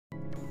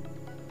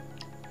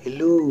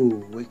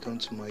Hello, welcome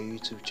to my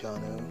YouTube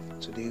channel.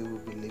 Today we'll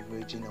be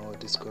leveraging our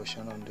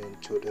discussion on the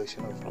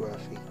introduction of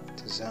graphic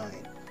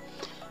design.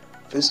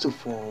 First of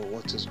all,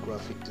 what is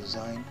graphic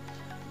design?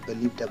 I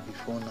believe that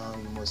before now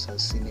you must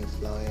have seen a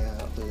flyer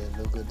or a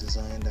logo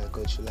design that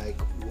got you like,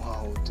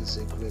 wow, this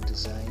is a great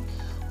design,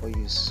 or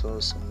you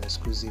saw some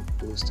exclusive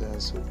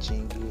posters or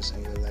jingles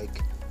and you're like,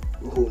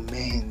 oh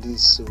man, this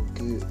is so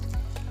good.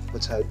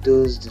 But how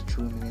does the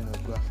true meaning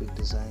of graphic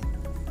design?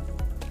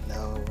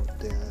 Now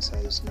the answer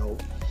is no.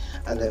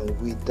 And then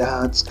with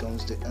that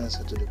comes the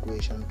answer to the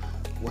question,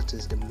 what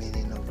is the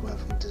meaning of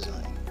graphic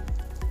design?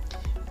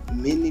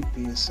 Many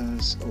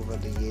persons over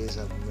the years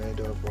have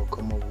made up or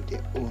come up with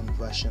their own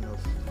version of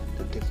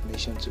the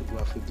definition to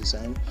graphic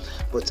design,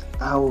 but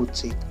I will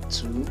take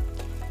two.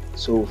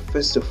 So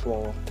first of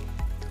all,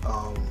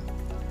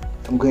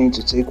 I'm going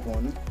to take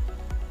one.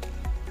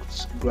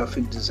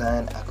 Graphic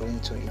design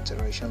according to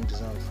Interaction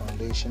Design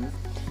Foundation.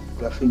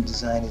 Graphic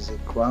design is a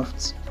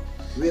craft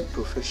where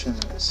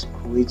professionals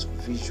create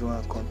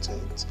visual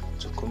content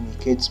to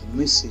communicate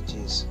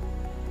messages.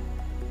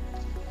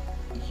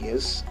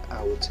 Yes,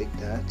 I will take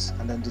that.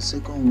 And then the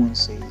second one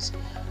says,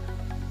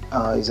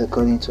 is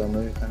according to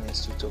American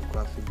Institute of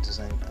Graphic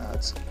Design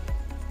Arts.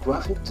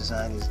 Graphic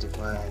design is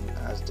defined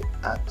as the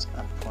act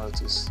and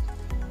practice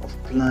of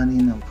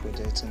planning and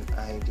projecting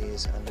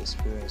ideas and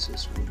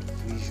experiences with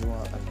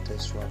visual and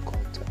textual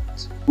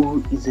content.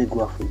 Who is a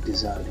graphic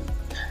designer?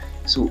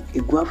 So a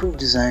graphic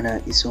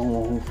designer is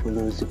someone who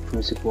follows the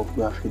principle of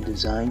graphic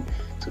design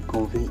to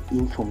convey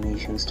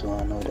information to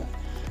another.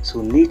 So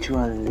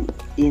literally,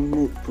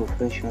 any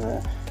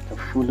professional that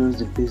follows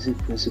the basic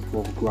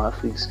principle of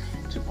graphics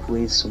to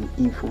create some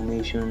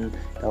information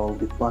that will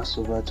be passed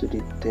over to the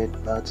third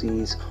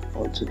parties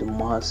or to the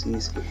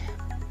masses,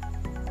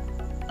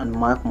 and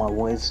mark my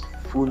words,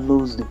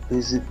 follows the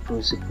basic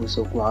principles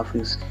of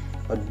graphics.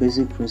 But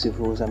basic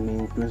principles, I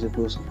mean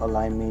principles of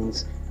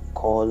alignment,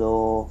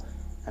 color,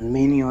 and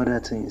many other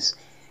things.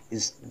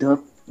 Is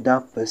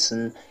that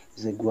person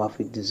is a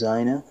graphic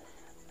designer.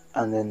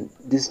 And then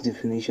this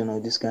definition or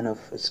this kind of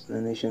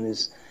explanation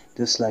is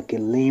just like a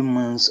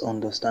layman's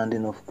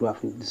understanding of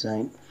graphic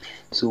design.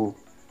 So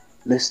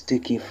let's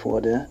take it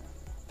further.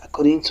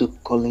 According to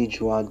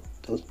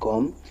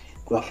collegeword.com,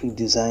 graphic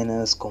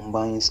designers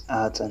combines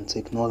art and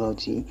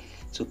technology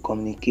to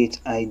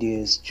communicate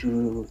ideas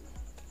through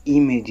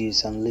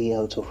images and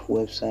layout of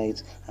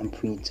websites and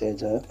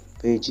printed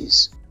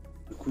pages.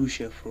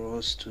 Crucial for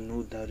us to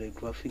know that a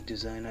graphic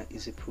designer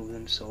is a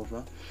problem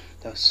solver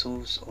that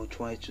solves or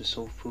tries to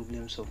solve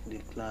problems of the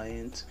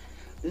client.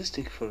 Let's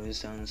take for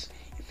instance,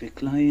 if a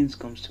client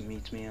comes to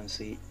meet me and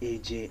say,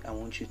 AJ, I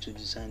want you to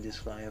design this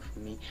flyer for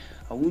me,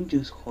 I won't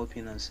just hop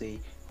in and say,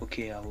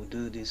 okay, I will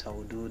do this, I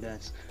will do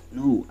that.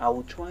 No, I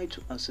will try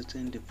to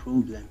ascertain the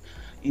problem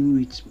in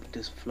which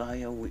this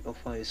flyer will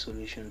offer a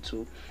solution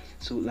to.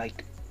 So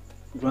like,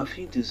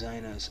 graphic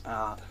designers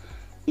are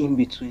in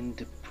between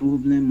the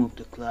problem of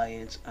the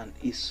client and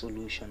its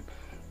solution.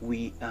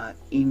 We are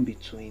in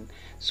between,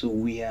 so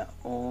we are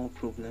all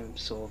problem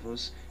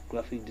solvers.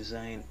 Graphic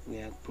design, we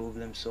are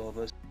problem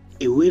solvers.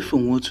 Away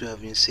from what we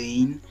have been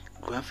saying,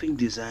 graphic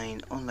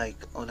design,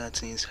 unlike other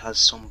things, has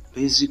some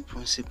basic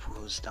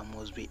principles that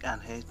must be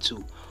adhered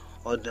to,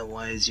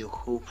 otherwise your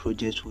whole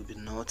project will be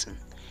nothing.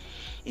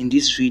 In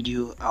this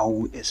video, I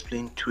will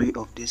explain 3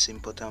 of these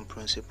important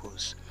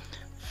principles.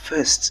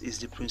 First is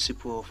the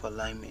principle of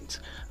alignment.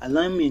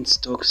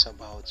 Alignment talks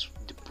about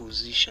the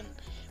position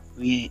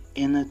where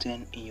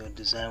anything in your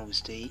design will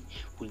stay.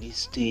 Will it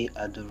stay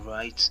at the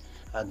right,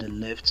 at the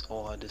left,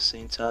 or at the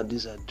center?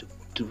 These are the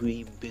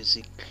 3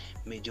 basic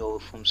major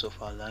forms of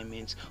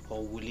alignment.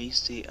 Or will it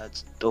stay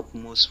at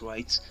topmost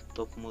right,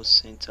 topmost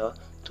center,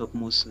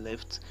 topmost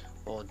left,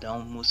 or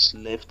downmost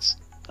left,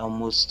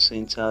 downmost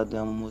center,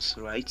 downmost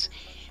right?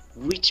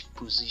 Which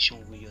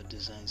position will your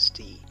design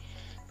stay?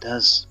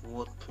 That's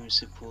what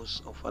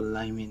principles of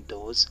alignment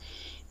does.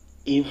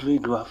 Every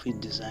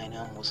graphic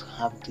designer must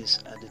have this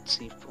at the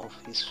tip of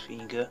his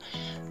finger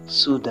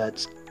so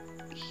that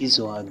his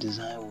or her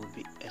design will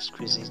be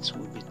exquisite,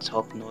 will be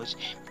top notch.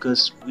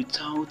 Because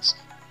without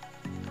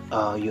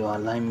your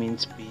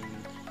alignment being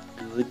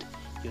good,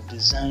 your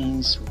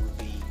designs will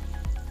be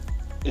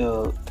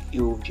it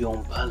will be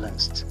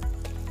unbalanced.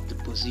 The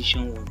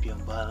position will be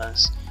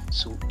unbalanced.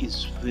 So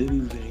it's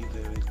very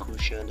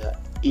crucial that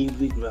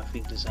every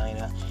graphic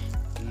designer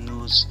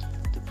knows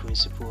the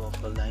principle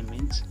of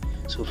alignment.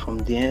 So from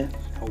there,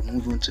 I'll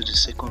move on to the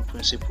second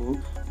principle,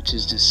 which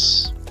is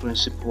this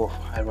principle of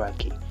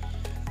hierarchy.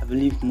 I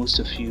believe most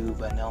of you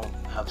by now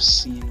have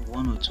seen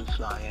 1 or 2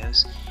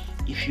 flyers.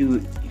 If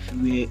you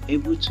were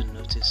able to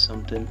notice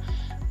something,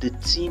 the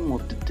theme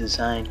of the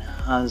design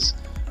has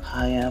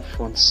higher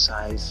font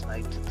size,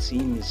 like the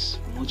theme is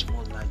much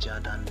more larger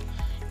than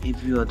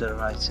every other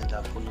writing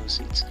that follows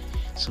it.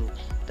 So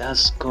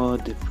that's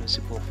called the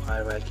principle of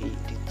hierarchy.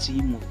 The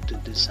theme of the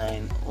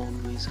design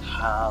always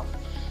have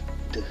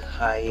the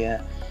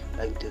higher,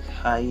 like the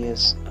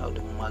highest or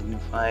the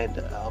magnified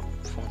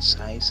font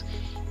size.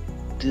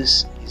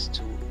 This is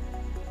to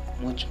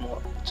much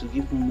more, to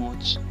give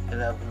much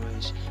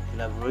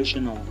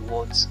elaboration on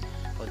what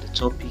or the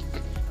topic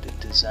the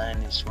design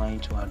is trying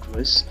to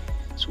address.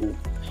 So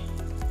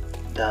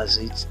that's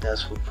it.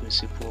 That's for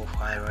principle of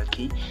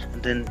hierarchy.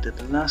 And then the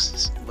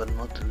last but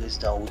not the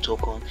least that we'll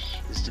talk on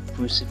is the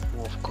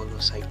principle of color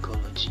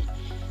psychology.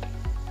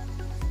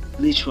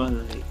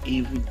 Literally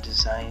every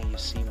design you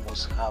see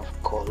must have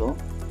color,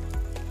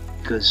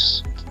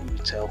 because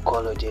without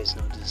color there is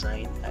no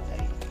design. I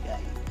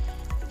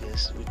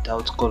guess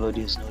without color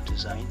there is no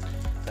design,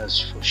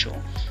 that's for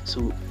sure.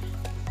 So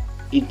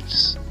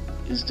it's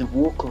the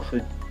work of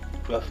a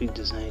graphic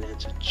designer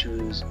to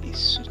choose a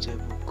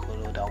suitable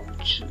color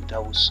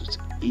that will suit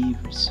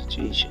every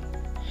situation.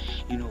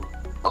 You know,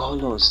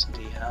 colors,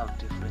 they have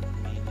different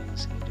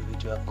meanings.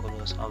 Individual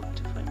colors have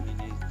different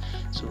meanings.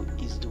 So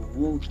it's the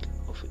work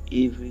of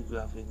every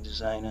graphic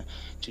designer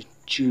to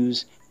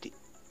choose the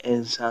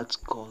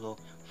exact color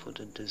for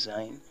the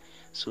design.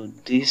 So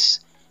this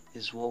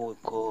is what we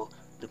call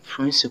the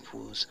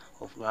principles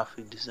of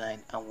graphic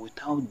design, and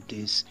without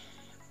this,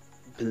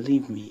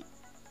 believe me,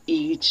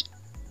 each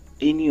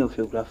any of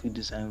your graphic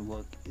design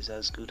work is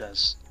as good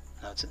as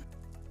nothing.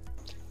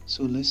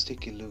 So let's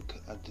take a look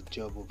at the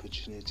job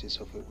opportunities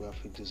of a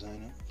graphic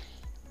designer.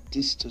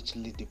 This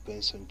totally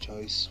depends on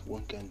choice.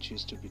 One can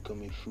choose to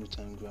become a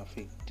full-time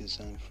graphic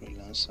design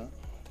freelancer,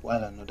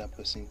 while another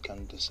person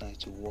can decide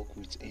to work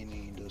with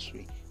any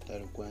industry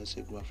that requires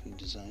a graphic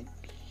design.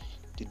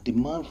 The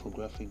demand for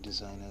graphic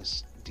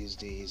designers these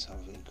days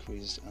have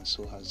increased, and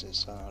so has their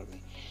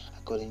salary.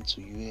 According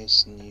to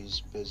US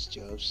News Best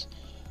Jobs,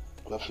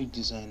 graphic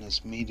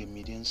designers made a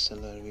median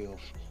salary of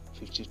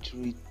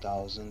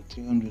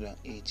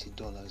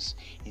 $53,380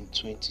 in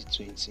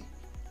 2020.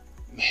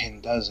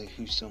 Man, that's a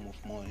huge sum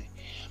of money.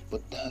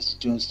 But that's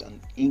just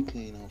an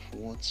inkling of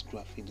what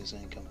graphic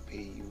design can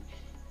pay you.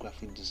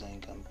 Graphic design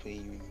can pay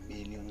you in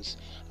millions,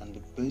 and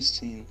the best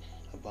thing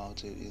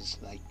about it is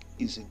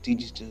it's a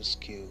digital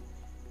skill.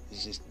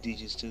 It's a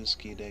digital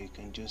skill that you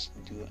can just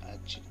do at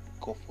the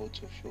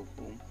comfort of your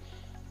home,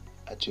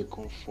 at your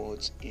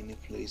comfort, any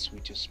place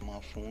with your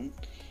smartphone.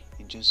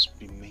 You just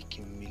be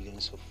making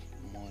millions of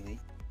money.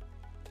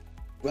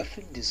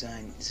 Graphic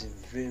design is a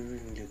very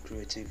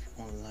lucrative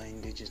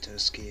online digital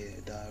skill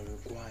that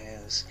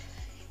requires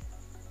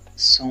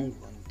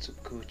someone to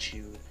coach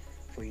you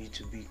for you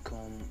to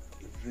become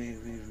a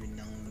very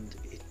renowned,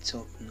 a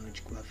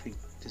top-notch graphic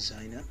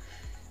designer.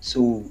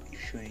 So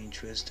if you are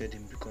interested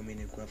in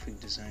becoming a graphic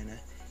designer,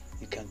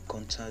 you can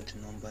contact the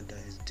number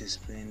that is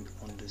displayed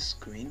on the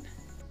screen.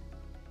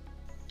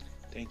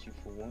 Thank you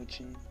for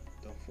watching.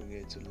 Don't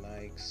forget to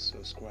like,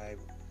 subscribe,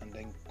 and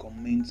then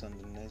comment on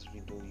the next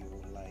video you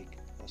would like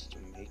us to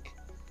make.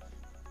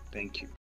 Thank you.